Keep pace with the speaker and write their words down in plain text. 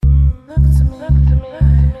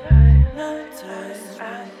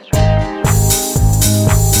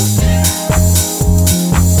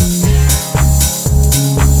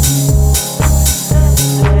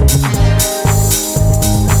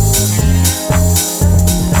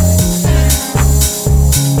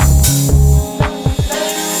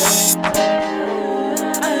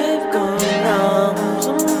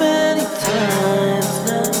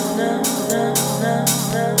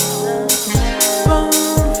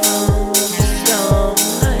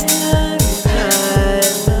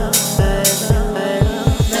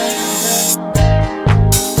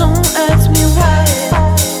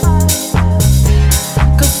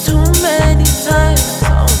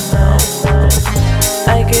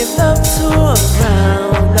love to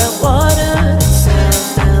around that water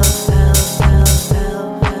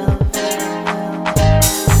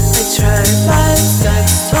I tried 5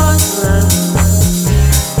 steps towards love.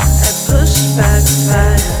 I pushed back 5,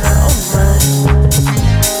 oh my.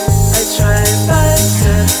 I tried 5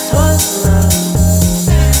 steps towards love.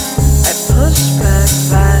 I pushed back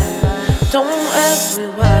 5. Don't ask me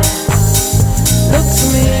why. Look to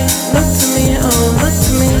me, oh look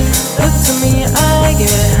to me, I get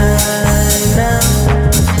high now.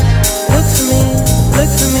 Look to me,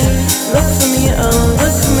 oh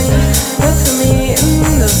look to me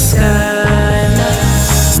in the sky now.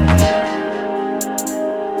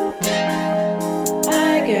 I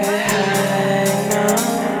get high.